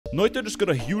Noita just got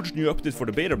a huge new update for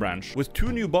the beta branch, with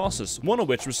 2 new bosses, one of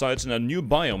which resides in a new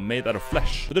biome made out of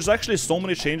flesh. But there's actually so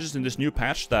many changes in this new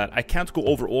patch that I can't go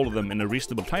over all of them in a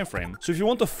reasonable time frame. So if you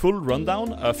want a full rundown,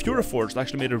 Furyforged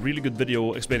actually made a really good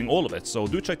video explaining all of it, so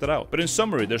do check that out. But in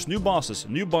summary, there's new bosses,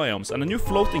 new biomes, and a new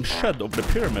floating shed over the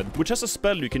pyramid, which has a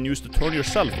spell you can use to turn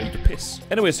yourself into piss.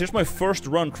 Anyways, here's my first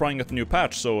run trying out the new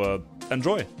patch, so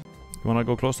enjoy. You wanna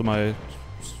go close to my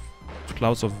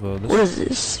clouds of this? What is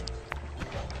this?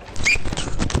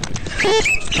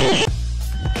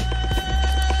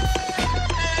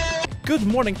 Good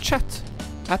morning, chat.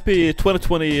 Happy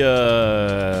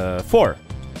 2024.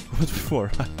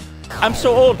 I'm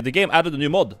so old. The game added a new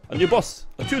mod, a new boss,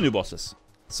 2 new bosses.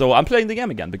 So I'm playing the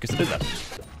game again because I did that.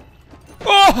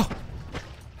 Oh!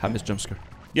 Have this jumpscare.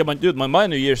 Yeah, my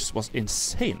New Year's was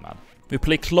insane, man. We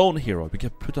play Clone Hero. We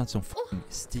can put on some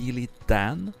Steely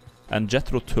Dan and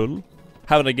Jethro Tull,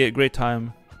 having a great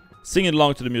time, singing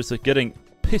along to the music, getting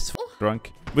piss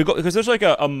drunk. We go because there's like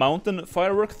a mountain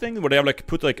firework thing where they have like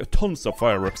put like tons of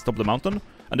fireworks top of the mountain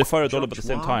and they fire it all up at the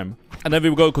same time. And then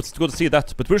we go to see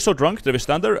that, but we're so drunk that we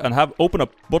stand there and open a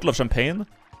bottle of champagne.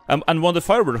 And when the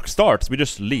fireworks starts, we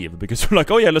just leave because we're like,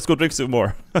 oh yeah, let's go drink some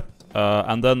more.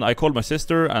 And then I called my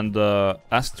sister and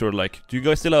asked her like, do you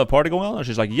guys still have a party going on? And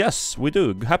she's like, yes, we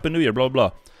do. Happy New Year, blah blah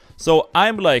blah. So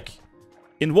I'm like,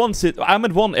 in one I'm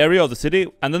in one area of the city,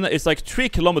 and then it's like 3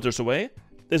 kilometers away.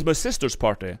 There's my sister's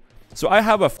party. So I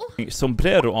have a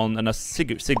sombrero on and a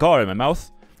cigar in my mouth,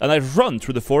 and I run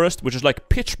through the forest, which is like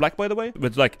pitch black, by the way,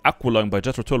 with like Aqualung by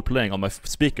Jethro Tull playing on my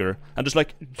speaker, and just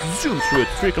like zoom through it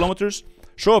 3 kilometers,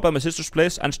 show up at my sister's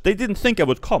place, and they didn't think I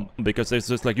would come because there's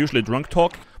just like usually drunk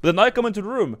talk. But then I come into the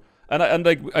room and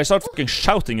I start fucking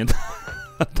shouting and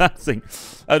dancing,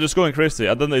 and just going crazy.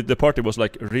 And then the party was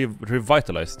like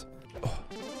revitalized. Oh.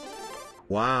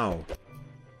 Wow.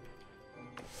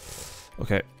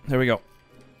 Okay, here we go.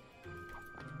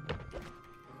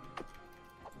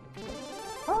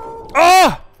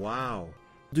 Ah! Wow.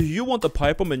 Do you want a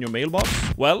pipe bomb in your mailbox?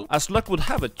 Well, as luck would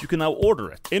have it, you can now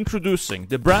order it. Introducing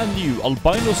the brand new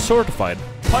albino certified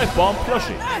pipe bomb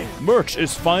plushie. Merch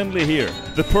is finally here.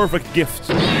 The perfect gift,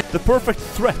 the perfect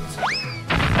threat,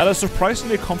 and a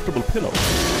surprisingly comfortable pillow.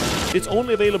 It's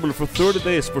only available for 30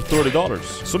 days for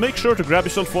 $30. So make sure to grab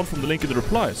yourself one from the link in the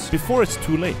replies before it's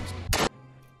too late.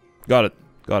 Got it.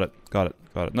 Got it. Got it.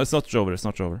 Got it. No, it's not over. It's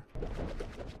not over.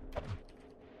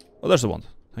 Oh, there's the one.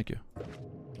 Thank you.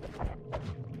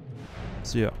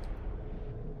 See ya.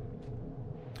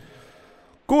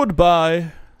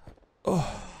 Goodbye. Oh.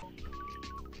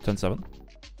 10-7.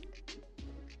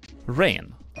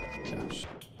 Rain.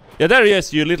 Yeah, there he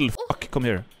is, you little fuck. Come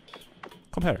here.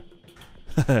 Come here.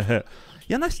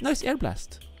 Yeah, nice air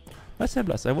blast. Nice air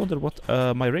blast. I wonder what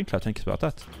my rain cloud thinks about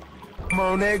that.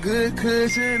 Oh,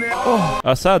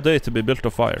 a sad day to be built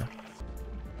of fire.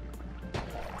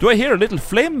 Do I hear a little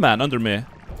flame man under me?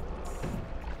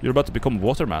 You're about to become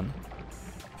waterman.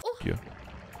 Fuck you.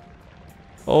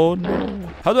 Oh no.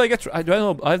 How do I get through? I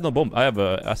have no bomb. I have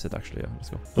acid actually. Yeah, let's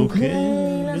go.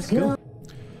 Okay, let's go.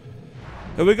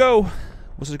 Here we go.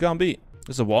 What's it gonna be?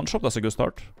 This is a one shot. That's a good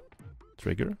start.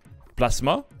 Trigger.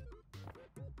 Plasma.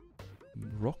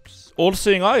 Rocks. All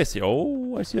seeing eyes.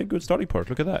 Oh, I see a good starting part.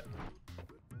 Look at that.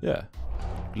 Yeah.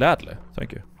 Gladly.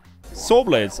 Thank you. Saw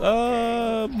blades.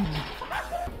 Yeah.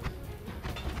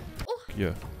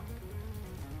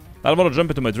 I don't want to jump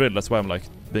into my drill, that's why I'm like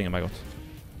being a maggot.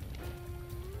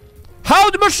 How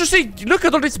much does he look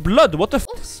at all this blood? What the f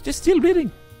is this still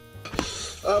bleeding?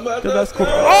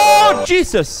 Oh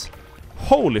Jesus!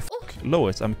 Holy fuck,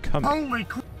 Lois, I'm coming.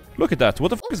 Look at that. What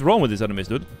the fuck is wrong with these enemies,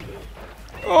 dude?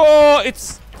 Oh,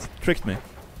 it's tricked me.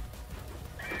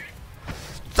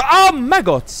 Ah,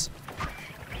 maggots!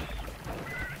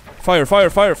 Fire, fire,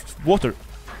 fire, water.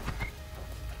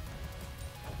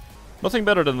 Nothing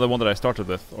better than the one that I started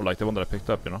with, or like the one that I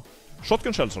picked up, you know.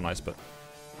 Shotgun shells are nice, but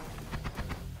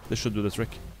this should do the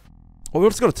trick. Oh, we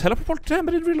also got a teleport. Damn,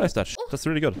 I didn't realize that. That's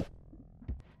really good.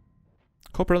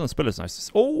 Copper and spill is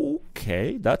nice.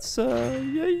 Okay, that's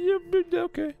yeah,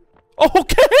 okay.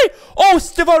 Okay! Oh,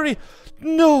 Stivari!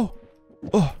 No!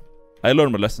 Oh, I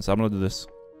learned my lessons. I'm gonna do this.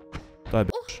 Die,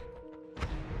 bitch.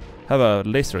 Have a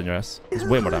laser in your ass. It's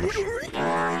way more damage.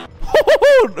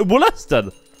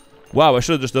 Molested! Wow, I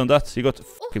should have just done that. He got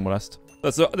fucking molested.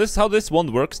 So this is how this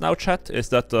one works now, chat. Is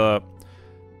that the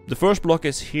first block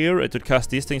is here. It will cast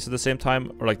these things at the same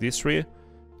time, or like these 3.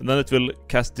 And then it will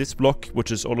cast this block, which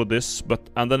is all of this.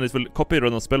 And then it will copy a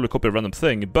random spell, will copy a random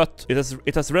thing. But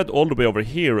it has read all the way over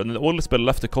here, and the only spell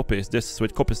left to copy is this, so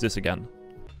it copies this again.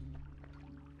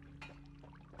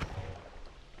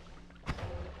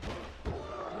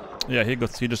 Yeah, he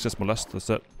just gets molested. That's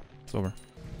it. It's over.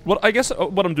 What I guess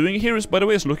what I'm doing here is, by the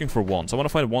way, is looking for wands. I want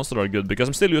to find wands that are good because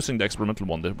I'm still using the experimental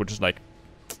one, which is like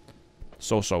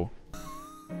so-so.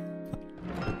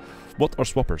 What are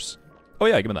swappers? Oh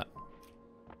yeah, give me that.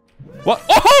 What?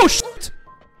 Oh shit!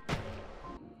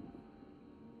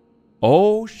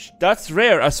 Oh, that's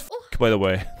rare as fuck, by the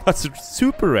way. That's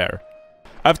super rare.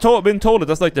 I've been told that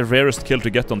that's like the rarest kill to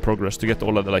get on progress, to get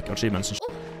all of the like achievements and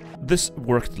shit. This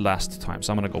worked last time,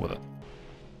 so I'm gonna go with it.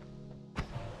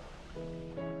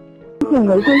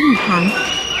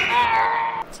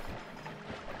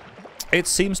 It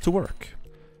seems to work.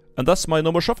 And that's my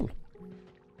no more shuffle.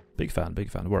 Big fan, big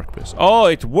fan. Work, please. Oh,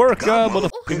 it worked!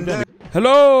 Motherfucking damn it.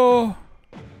 Hello!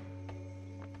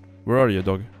 Where are you,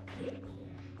 dog?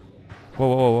 Whoa,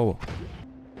 whoa, whoa, whoa.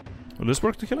 Will this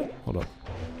work to kill him? Hold on.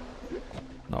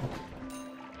 No.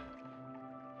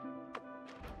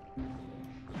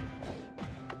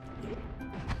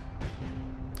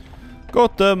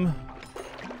 Got them.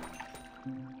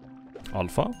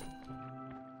 Alpha.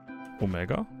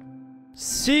 Omega.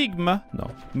 Sigma. No,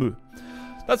 Mu.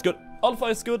 That's good. Alpha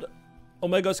is good.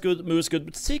 Omega is good. Mu is good.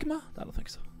 But Sigma? I don't think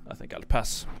so. I think I'll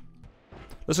pass.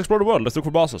 Let's explore the world. Let's look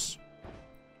for bosses.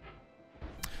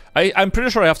 I'm pretty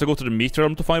sure I have to go to the meat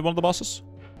realm to find one of the bosses.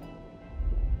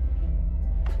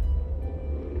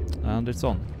 And it's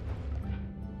on.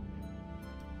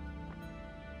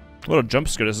 What a jump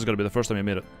scare. This is gonna be the first time you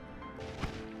made it.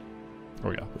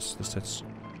 Oh yeah, this hits.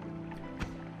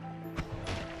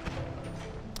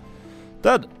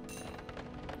 Dead!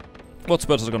 What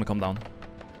spells are gonna come down?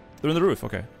 They're in the roof,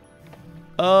 okay.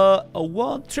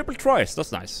 Triple tries,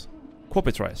 that's nice.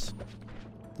 Copy tries.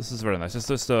 This is very nice. It's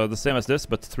just the same as this,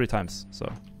 but 3 times,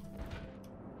 so.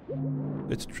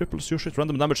 It triples your shit,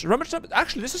 random damage.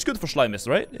 Actually, this is good for Slime Mist,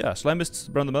 right? Yeah, Slime Mist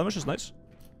random damage is nice.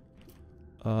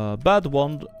 Bad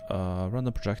wand,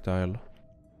 random projectile,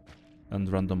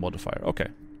 and random modifier. Okay.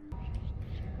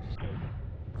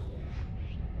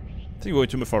 I think we're going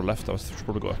too far left. I should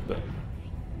probably go up there.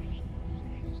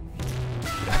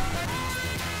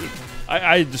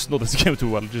 I just know this game too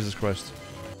well. Jesus Christ.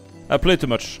 I played too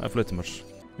much. I played too much.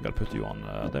 I gotta put you on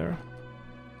there.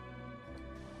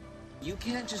 You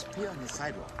can't just pee on the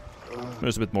sidewalk.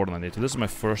 There's a bit more than I need to. This is my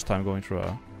first time going through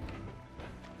a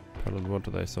parallel world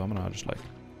today, so I'm gonna just like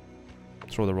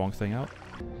throw the wrong thing out.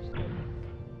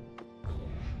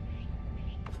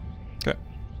 Okay.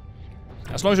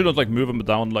 As long as you don't like move them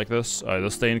down like this, the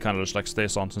stain kind of just like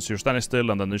stays on since you're standing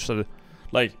still, and then you just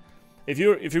like if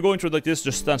you're going through like this,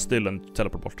 just stand still and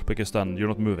teleport, because then you're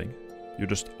not moving. You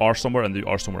just are somewhere and you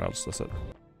are somewhere else. That's it.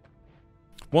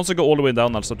 Once I go all the way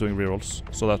down, I'll start doing rerolls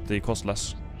so that they cost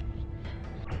less.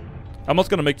 I'm not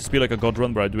gonna make this be like a god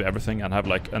run where I do everything and have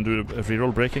like and do a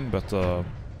reroll breaking, but I'm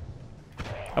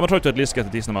gonna try to at least get a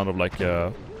decent amount of like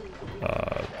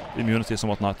immunities and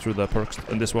whatnot through the perks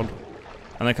in this world,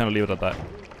 and then kind of leave it at that.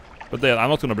 But yeah, I'm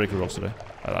not gonna break rerolls today.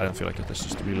 I don't feel like it. It's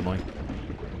just really annoying.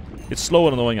 It's slow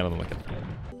and annoying, and I don't like it.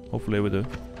 Hopefully we do.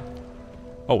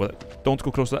 Oh, well, don't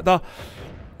go close to that.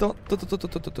 Don't.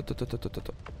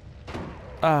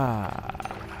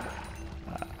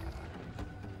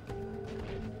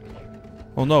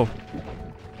 Oh no.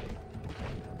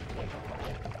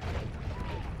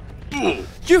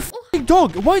 You f***ing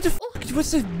dog! Why the f***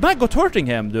 was this maggot hurting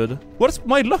him, dude? What's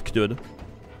my luck, dude?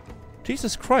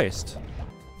 Jesus Christ.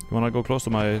 You wanna go close to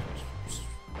my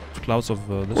clouds of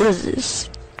this? What is this?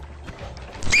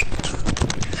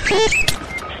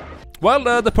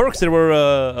 Well, the perks here were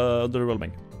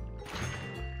underwhelming.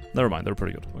 Never mind, they're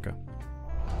pretty good. Okay.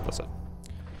 That's it.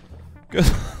 Good.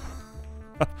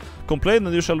 Complain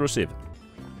and you shall receive.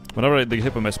 Whenever I get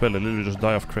hit by my spell, I literally just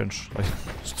die of cringe. Like,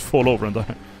 just fall over and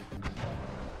die.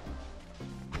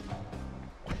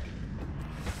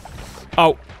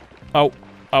 Ow. Ow.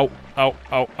 Ow. Ow.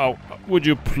 Ow. Ow. Would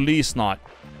you please not?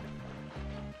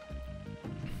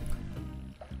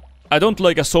 I don't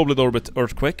like a Soul Blade Orbit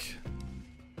Earthquake.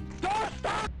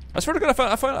 I swear to God,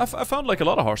 I found like a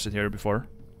lot of hearts in here before.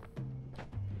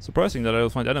 Surprising that I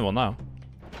don't find anyone now.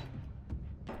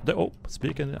 Oh,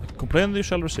 speak and complain and you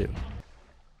shall receive.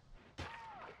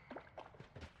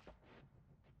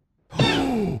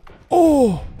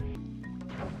 Oh!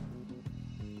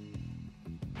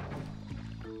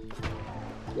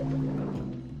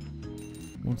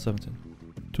 117,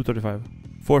 235,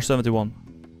 471,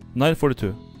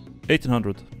 942,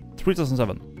 1800,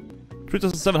 3007,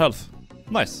 3007 health.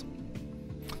 Nice.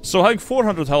 So having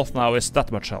 400 health now is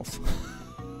that much health.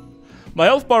 My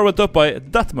health bar went up by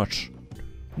that much.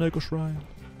 Nego Shrine.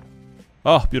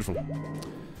 Ah, beautiful.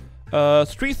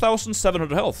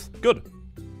 3,700 health. Good.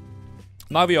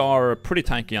 Now we are pretty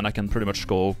tanky and I can pretty much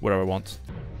go wherever I want.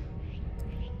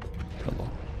 Hello.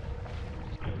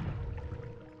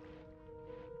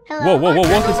 Whoa, whoa, whoa,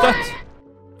 what is that?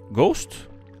 Ghost?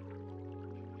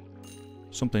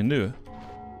 Something new.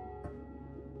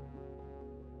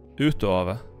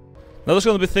 Utover. Now there's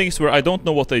gonna be things where I don't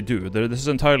know what they do. This is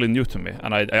entirely new to me,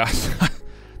 and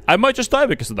I might just die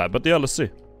because of that, but yeah, let's see.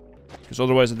 Because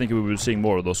otherwise I think we will be seeing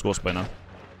more of those ghosts by now.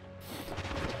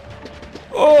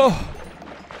 Oh!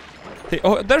 Hey,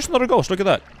 oh, there's another ghost, look at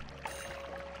that.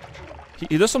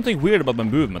 He does something weird about my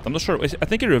movement. I'm not sure. I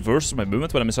think he reverses my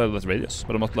movement when I'm inside of that radius,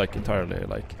 but I'm not like entirely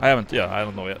like... I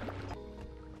don't know yet.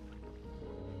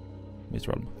 Meat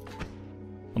realm.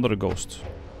 Another ghost.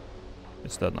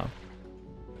 It's dead now.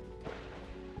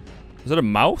 Is that a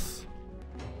mouth?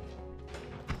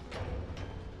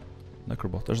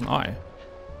 Necrobot. There's an eye.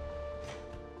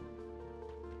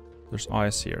 There's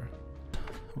eyes here.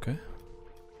 Okay.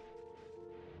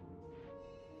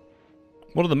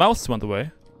 One of the mouths went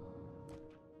away.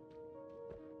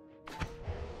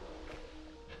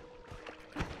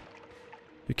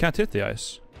 You can't hit the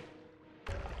eyes.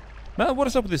 Man, what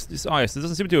is up with these eyes? There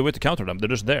doesn't seem to be a way to counter them. They're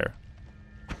just there.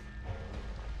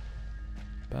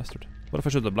 Bastard. What if I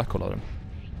shoot the black hole at him?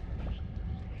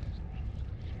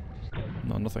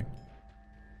 No, nothing.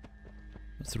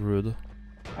 That's rude.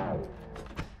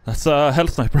 That's a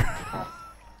health sniper.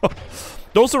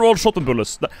 Those are all shotgun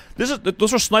bullets.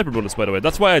 Those are sniper bullets, by the way.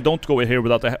 That's why I don't go in here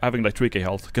without having like 3k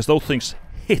health, because those things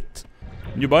hit.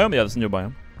 New biome? Yeah, that's a new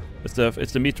biome. It's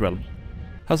the meat realm.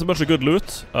 Has a bunch of good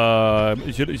loot.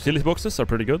 Utility boxes are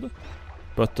pretty good,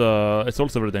 but it's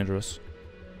also very dangerous.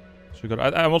 So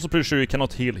I'm also pretty sure you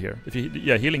cannot heal here.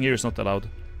 Yeah, healing here is not allowed.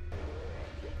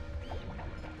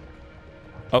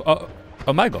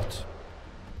 A maggot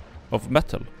of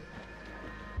metal.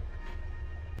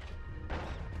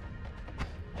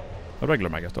 A regular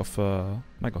maggot of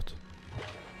maggot.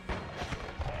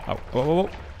 Ow. Whoa, whoa, whoa.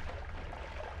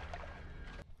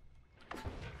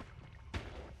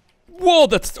 Whoa,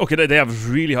 that's... Okay, they have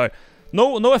really high...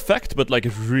 No effect, but like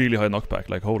really high knockback.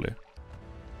 Like, holy.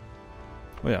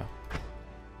 Oh, yeah.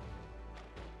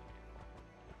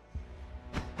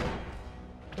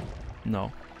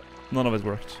 No. None of it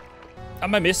worked.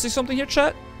 Am I missing something here,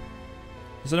 chat?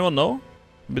 Does anyone know?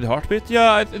 Maybe the heartbeat?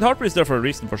 Yeah, the heartbeat is there for a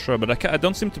reason, for sure, but I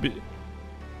don't seem to be...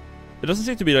 It doesn't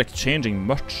seem to be, like, changing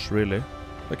much, really.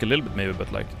 Like, a little bit, maybe,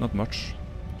 but, like, not much.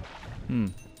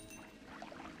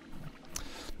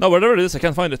 No, wherever it is, I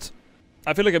can't find it.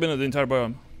 I feel like I've been in the entire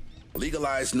biome.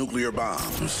 Legalize nuclear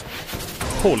bombs.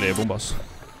 Holy bombas.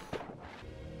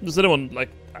 Does anyone, like...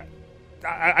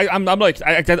 I'm like,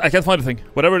 I can't find a thing.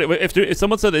 Whatever if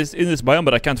someone said it's in this biome,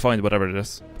 but I can't find whatever it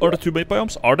is. Are there 2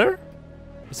 biomes? Are there?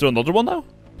 Is there another one now?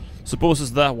 Suppose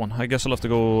it's that one. I guess I'll have to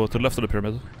go to the left of the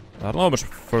pyramid. I don't know how much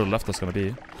further left that's gonna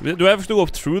be. Do I have to go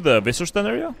through the visor stand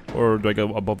area? Or do I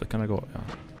go above it? Can I go? Yeah.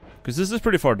 Because this is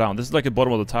pretty far down. This is like the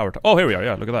bottom of the tower. Oh, here we are.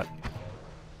 Yeah, look at that.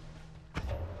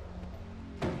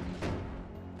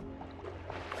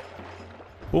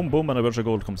 Boom, boom, and a bunch of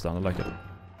gold comes down. I like it.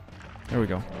 There we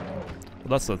go. Well,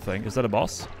 that's the thing. Is that a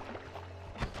boss?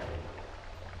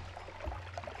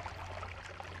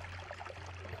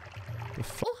 The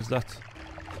fuck is that?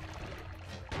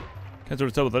 Can't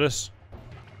really tell what that is.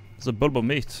 It's a bulb of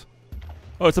meat.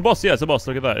 Oh, it's a boss. Yeah, it's a boss.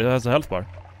 Look at that. It has a health bar.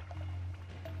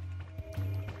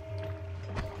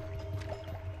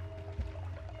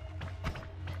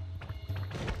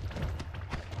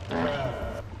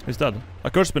 He's dead.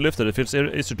 A curse has been lifted. It feels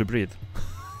easier to breathe.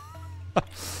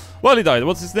 Well, he died.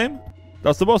 What's his name?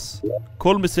 That's the boss.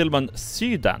 Call me Silman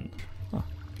Sydan. Ah.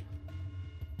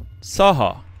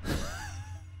 Saha.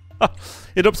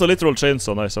 He drops a literal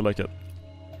chainsaw. Nice, I like it.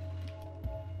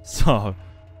 Saha.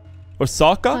 Or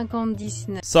Saka?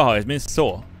 Saha, it means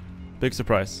saw. Big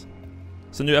surprise.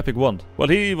 It's a new epic wand. Well,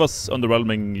 he was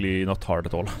underwhelmingly not hard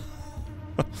at all.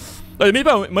 Like,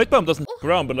 meatball doesn't f***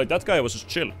 around, but like that guy was just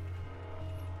chill.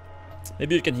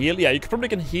 Maybe you can heal. Yeah, you probably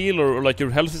can heal, or like your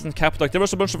health isn't capped. Like there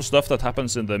was a bunch of stuff that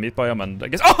happens in the meat biome, and I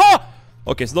guess. Aha!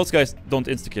 Okay, so those guys don't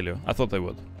insta-kill you. I thought they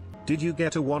would. Did you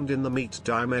get a wand in the meat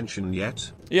dimension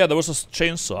yet? Yeah, there was a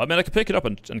chainsaw. I mean, I could pick it up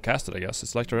and cast it, I guess.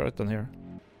 It's like right down here.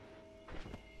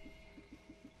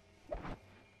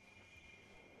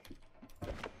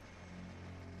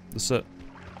 That's it.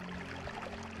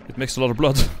 It makes a lot of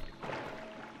blood.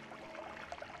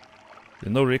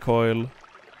 No recoil.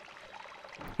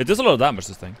 It does a lot of damage,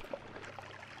 this thing.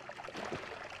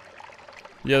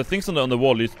 Yeah, the things on the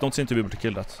wall, you don't seem to be able to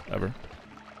kill that, ever.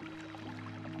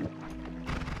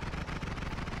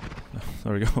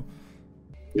 There we go.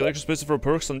 Get extra space for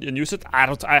perks and use it?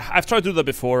 I've tried to do that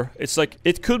before. It's like,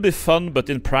 it could be fun, but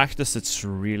in practice it's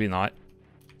really not.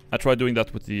 I tried doing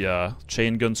that with the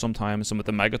chain gun sometimes, and with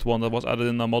the maggot one that was added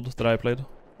in a mod that I played.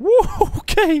 Woo,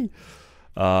 okay!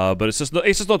 But it's just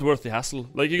not worth the hassle.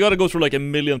 Like, you gotta go through like a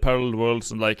million parallel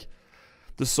worlds, and like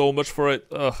there's so much for it.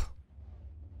 Ugh.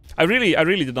 I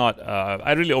really did not.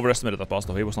 I really overestimated that boss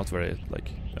though. He was not very like.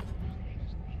 Yeah.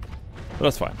 But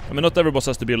that's fine. I mean, not every boss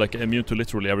has to be like immune to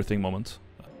literally everything moment.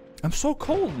 I'm so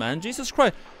cold, man. Jesus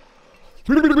Christ.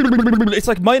 It's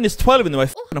like -12 in my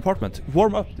f***ing apartment.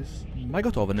 Warm up. This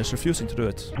Mygot oven is refusing to do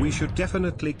it. We should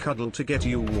definitely cuddle to get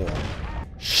you warm.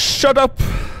 Shut up!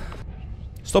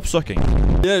 Stop sucking.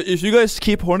 Yeah, if you guys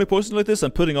keep horny posting like this,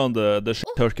 I'm putting on the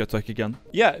shit haircut like again.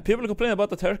 Yeah, people complain about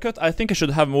that haircut. I think I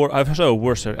should have more. I should have a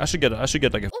worse hair. I should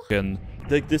get like a fucking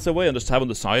take this away and just have on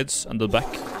the sides and the back.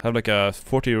 Have like a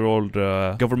 40-year-old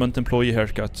government employee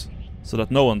haircut, so that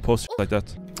no one posts like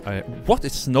that. What?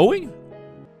 It's snowing?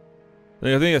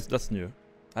 I think that's new.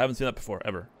 I haven't seen that before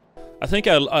ever. I think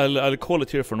I'll call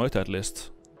it here for Noita at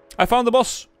least. I found the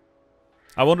boss.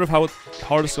 I wonder how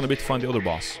hard it's gonna be to find the other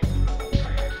boss.